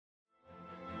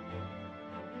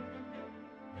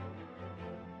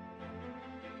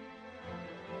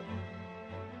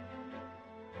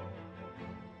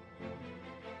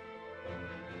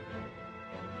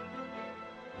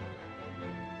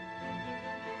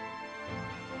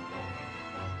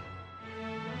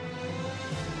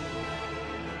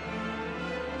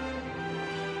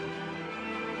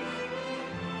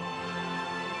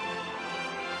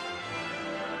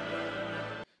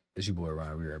It's your boy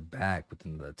Ryan. We are back with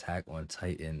another Attack on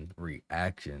Titan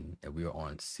reaction, and we are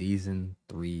on season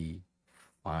 3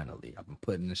 finally. I've been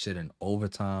putting this shit in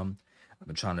overtime. I've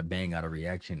been trying to bang out a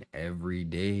reaction every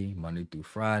day, Monday through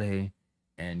Friday.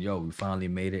 And yo, we finally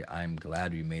made it. I'm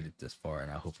glad we made it this far, and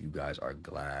I hope you guys are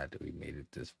glad that we made it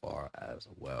this far as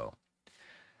well.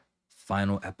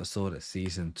 Final episode of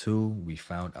season 2, we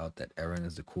found out that Eren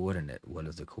is the coordinate. What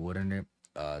is the coordinate?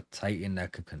 Titan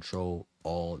that can control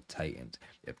all Titans.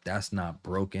 If that's not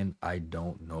broken, I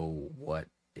don't know what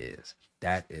is.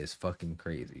 That is fucking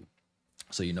crazy.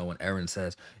 So you know when Eren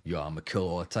says, "Yo, I'm gonna kill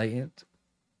all Titans."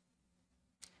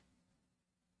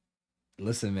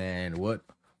 Listen, man,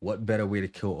 what better way to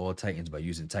kill all Titans by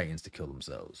using Titans to kill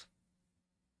themselves?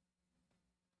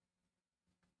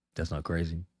 That's not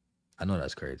crazy. I know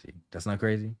that's crazy. That's not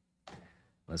crazy.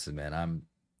 Listen, man, I'm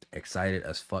excited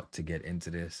as fuck to get into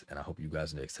this, and I hope you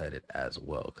guys are excited as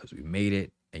well because we made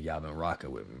it and y'all been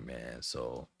rocking with me, man.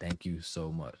 So thank you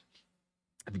so much.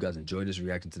 If you guys enjoyed this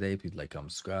reaction today, please like,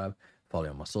 comment, subscribe, follow me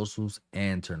on my socials,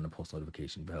 and turn the post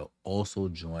notification bell. Also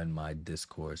join my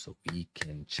Discord so we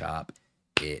can chop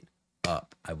it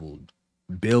up. I will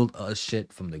build us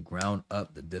shit from the ground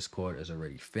up. The Discord is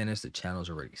already finished. The channel is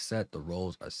already set. The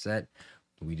roles are set.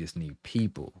 We just need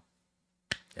people.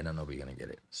 And I know we're gonna get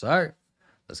it. So all right,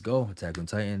 let's go. Attack on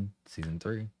Titan, season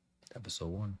 3, episode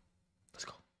 1. Let's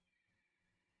go.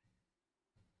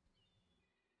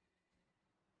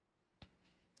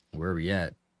 Where are we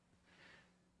at?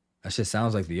 That shit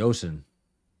sounds like the ocean.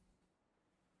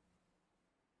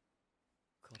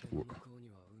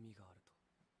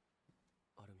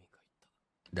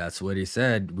 That's what he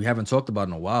said. We haven't talked about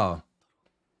it in a while.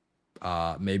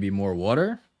 Maybe more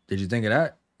water? Did you think of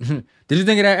that? Did you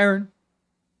think of that, Eren?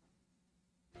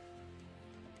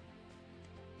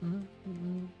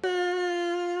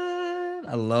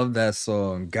 I love that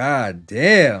song. God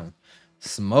damn.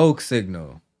 Smoke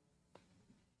signal.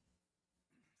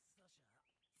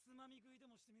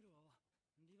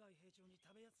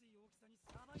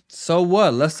 So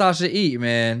what? Let Sasha eat,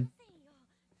 man.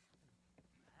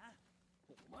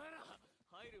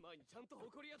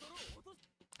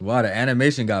 Wow, the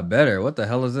animation got better. What the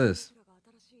hell is this?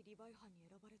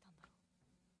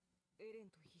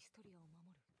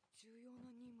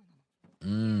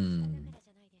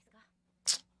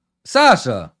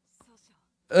 Sasha!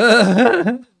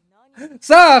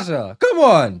 Sasha! Come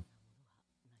on!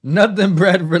 Nothing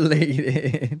bread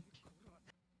related.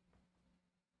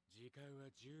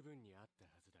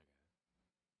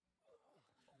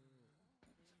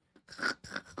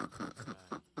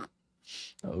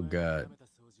 Oh god.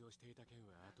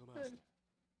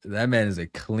 That man is a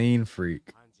clean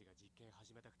freak.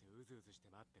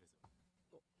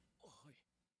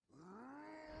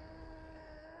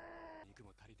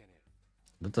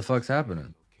 What the fuck's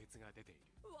happening?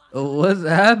 What's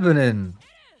happening?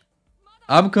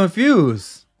 I'm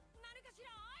confused.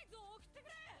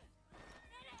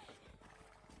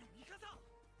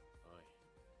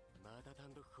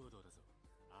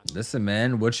 Listen,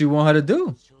 man, what you want her to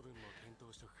do?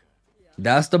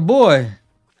 That's the boy.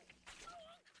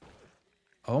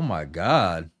 Oh my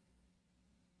god.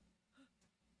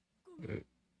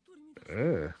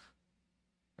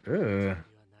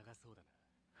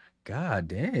 God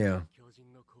damn.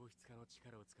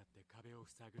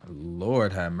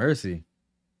 Lord have mercy.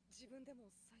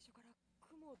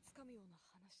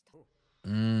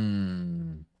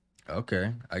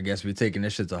 Okay. I guess we're taking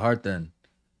this shit to heart then.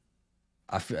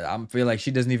 I feel like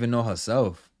she doesn't even know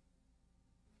herself.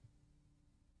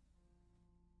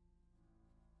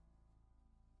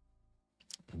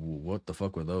 What the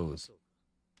fuck were those?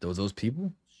 Those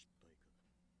people?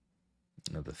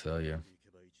 Another failure.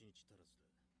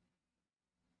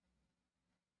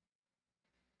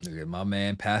 Look at my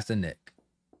man, Pastor Nick.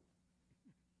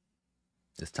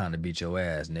 It's time to beat your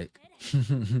ass, Nick.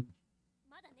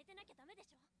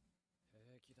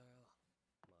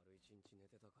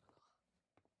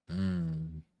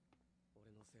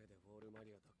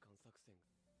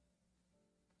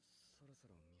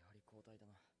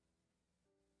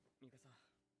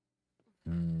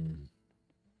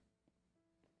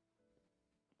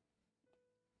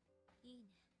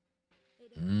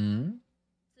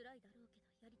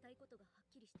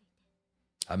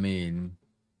 I mean,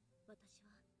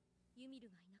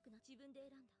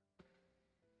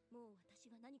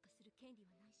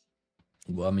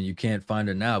 well, I mean, you can't find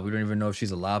her now. We don't even know if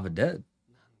she's alive or dead.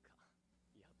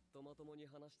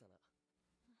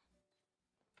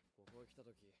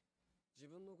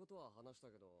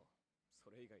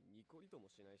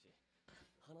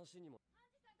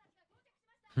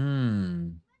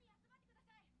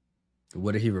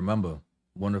 What did he remember?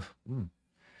 One of.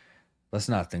 Let's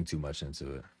not think too much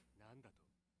into it.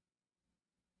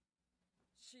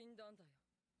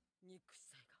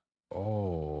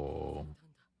 Oh.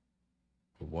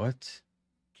 What?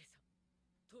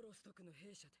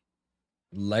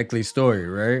 Likely story,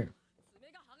 right?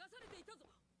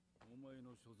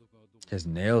 His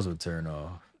nails would turn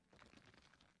off.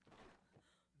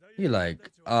 He like,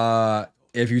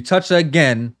 if you touch her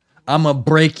again, I'ma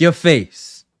break your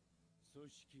face.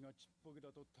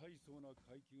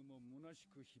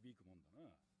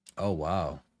 Oh,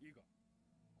 wow.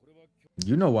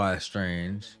 You know why it's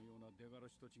strange.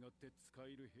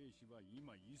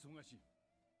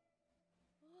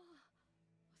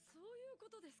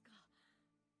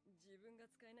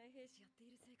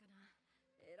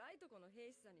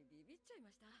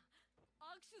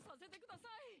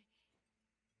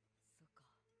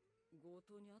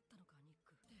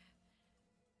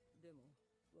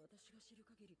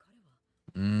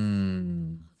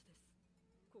 Mm.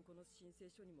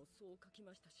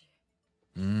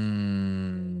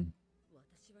 Mm.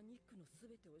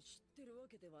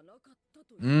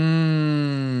 Mm.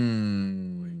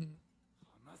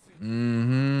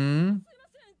 Mm-hmm.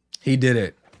 He did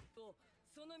it.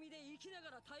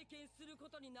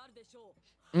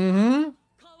 Mm-hmm.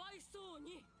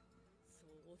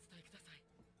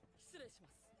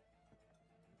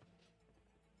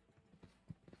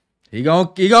 He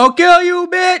gonna kill you,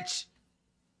 bitch.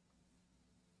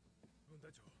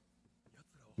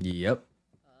 Yep.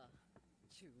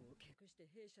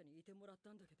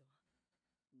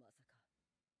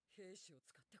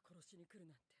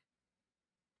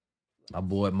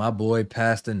 My boy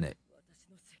passed the neck.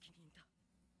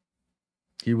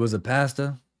 He was a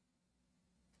pastor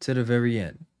to the very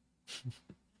end.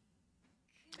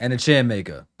 And a chair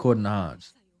maker, according to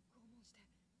Hans.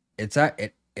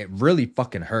 It really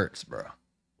fucking hurts, bro.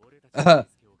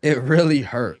 It really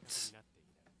hurts.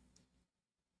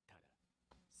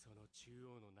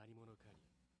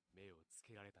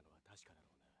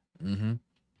 Mm-hmm.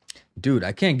 Dude,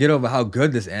 I can't get over how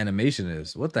good this animation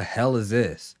is. What the hell is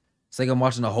this? It's like I'm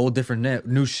watching a whole different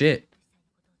new shit.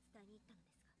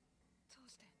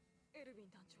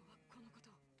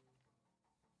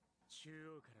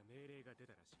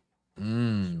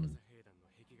 Mm.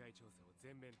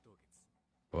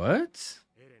 What?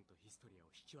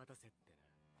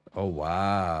 Oh,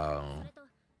 wow.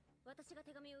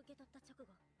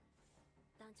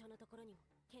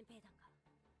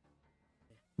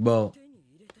 Well,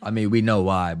 I mean, we know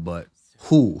why, but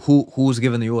who's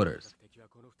giving the orders?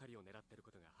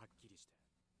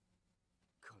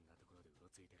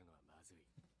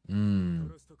 Mm.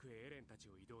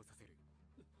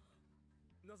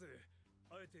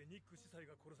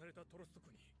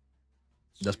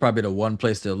 That's probably the one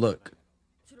place to look.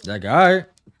 Like, all right,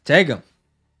 take him.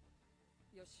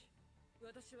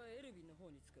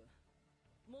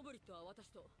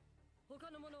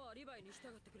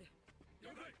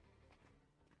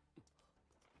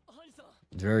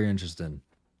 Very interesting.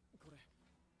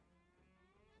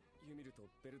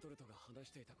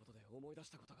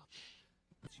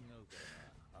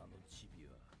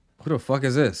 Who the fuck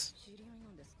is this?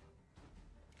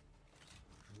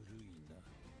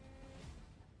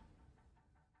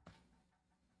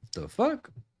 The fuck?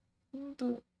 What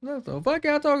the fuck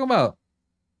y'all talking about?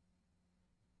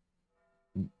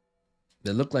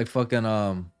 They look like fucking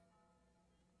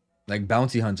like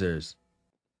bounty hunters.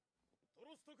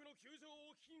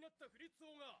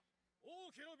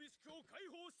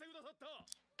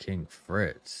 King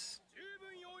Fritz.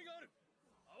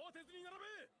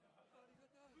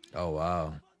 Oh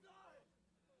wow.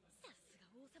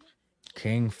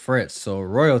 King Fritz, so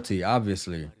royalty,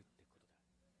 obviously.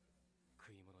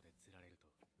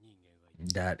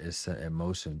 That is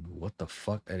emotion. What the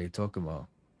fuck are they talking about?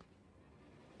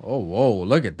 Oh, whoa,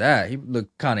 look at that. He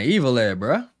look kind of evil there,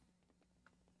 bruh.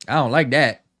 I don't like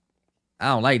that. I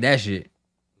don't like that shit.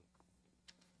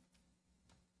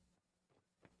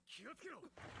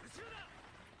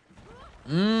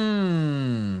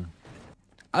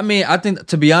 I mean, I think,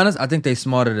 to be honest, I think they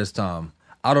smarter this time.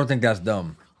 I don't think that's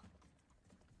dumb.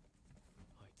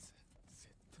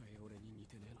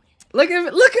 Look at me.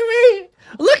 Look at me.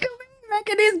 Look at me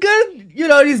making these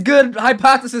good, these good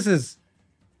hypotheses.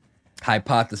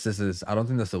 Hypotheses. I don't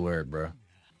think that's the word, bro.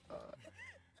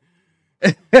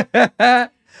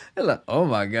 Like, oh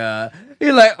my god.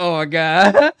 He's like, oh my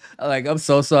god. Like, I'm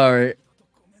so sorry.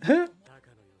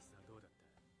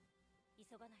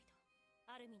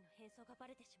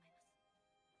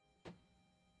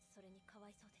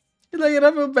 He's like,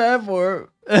 I feel bad for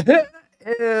him.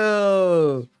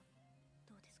 Ew.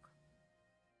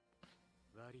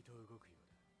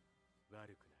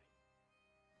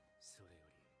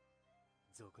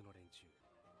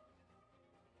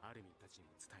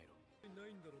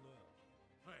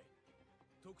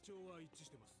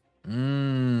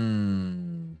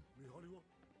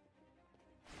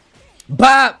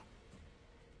 Bop!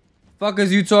 Fuck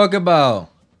is you talking about?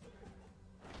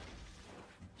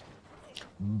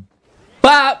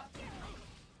 Bop!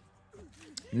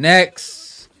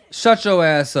 Next. Shut your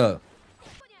ass up.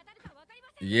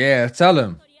 Yeah, tell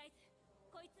him.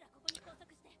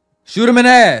 Shoot him in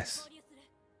the ass.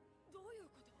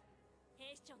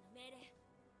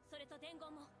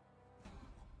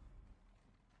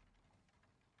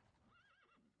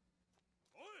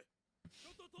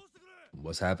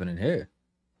 What's happening here?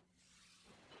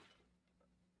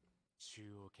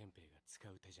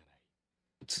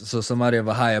 So somebody of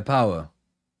a higher power.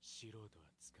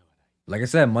 Like I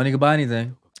said, money can buy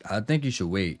anything. I think you should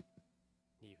wait.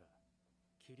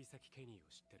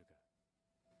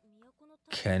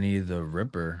 Kenny the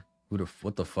Ripper?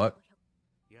 What the fuck?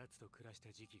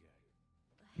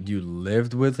 You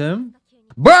lived with him?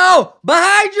 Bro!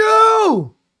 Behind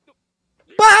you!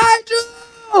 Behind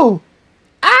you!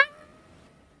 Ah!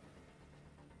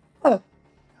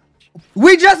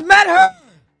 We just met her!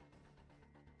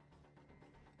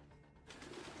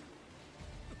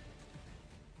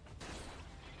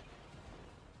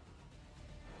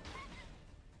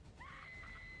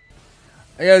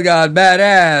 I just got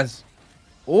badass.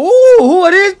 Ooh, who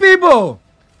are these people?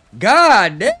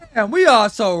 God damn, we are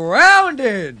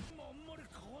surrounded.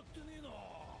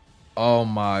 Oh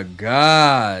my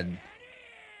god.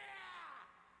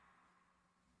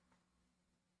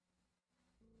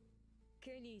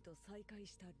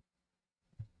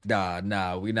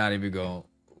 Nah, we're not even gonna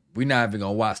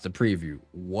watch the preview.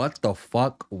 What the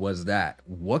fuck was that?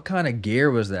 What kind of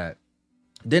gear was that?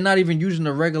 They're not even using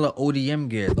the regular ODM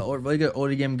gear. The regular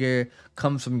ODM gear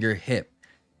comes from your hip.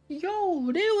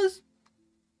 Yo, they was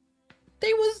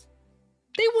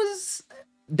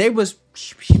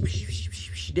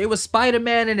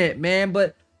Spider-Man in it, man,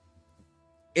 but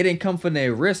it didn't come from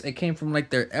their wrist. It came from like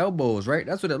their elbows, right?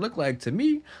 That's what it looked like to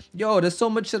me. Yo, there's so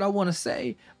much shit I want to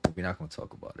say, but we're not gonna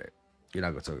talk about it. You're not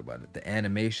gonna talk about it. The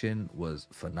animation was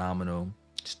phenomenal.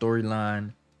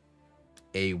 Storyline,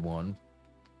 A1.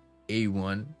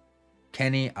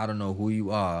 Kenny, I don't know who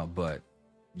you are, but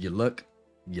you look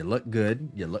good.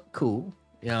 You look cool.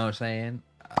 You know what I'm saying?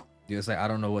 It's like I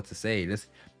don't know what to say. This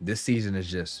season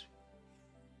is just,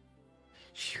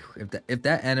 if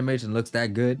that animation looks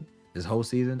that good this whole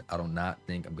season, I do not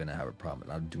think I'm gonna have a problem.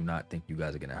 I do not think you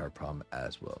guys are gonna have a problem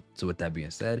as well. So with that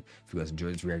being said, if you guys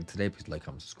enjoyed this reaction today, please like,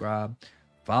 comment, subscribe,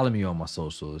 follow me on my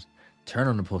socials, turn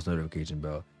on the post notification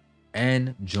bell,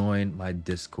 and join my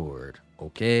Discord.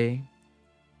 Okay,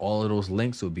 all of those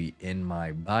links will be in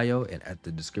my bio and at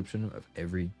the description of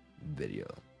every video.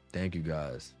 Thank you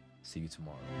guys. See you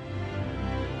tomorrow.